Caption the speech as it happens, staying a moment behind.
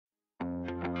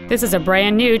This is a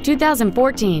brand new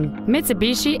 2014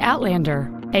 Mitsubishi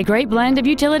Outlander, a great blend of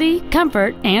utility,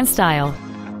 comfort, and style.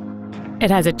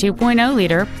 It has a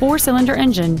 2.0-liter four-cylinder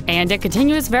engine and a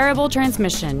continuous variable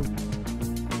transmission.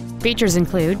 Features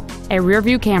include a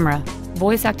rear-view camera,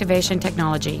 voice activation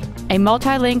technology, a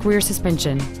multi-link rear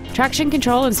suspension, traction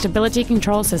control and stability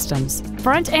control systems,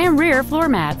 front and rear floor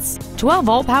mats,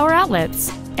 12-volt power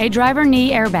outlets, a driver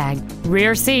knee airbag,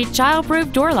 rear seat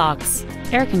child-proof door locks,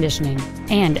 air conditioning,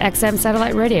 and XM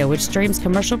satellite radio which streams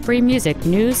commercial-free music,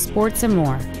 news, sports, and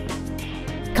more.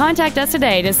 Contact us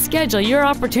today to schedule your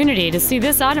opportunity to see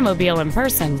this automobile in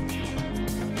person.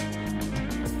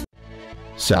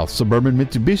 South Suburban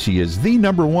Mitsubishi is the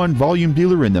 #1 volume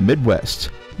dealer in the Midwest.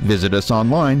 Visit us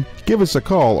online, give us a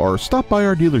call, or stop by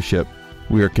our dealership.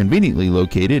 We are conveniently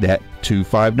located at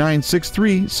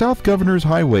 25963 South Governors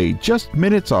Highway, just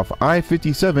minutes off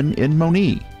I-57 in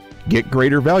Monee. Get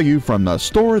greater value from the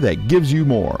store that gives you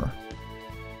more.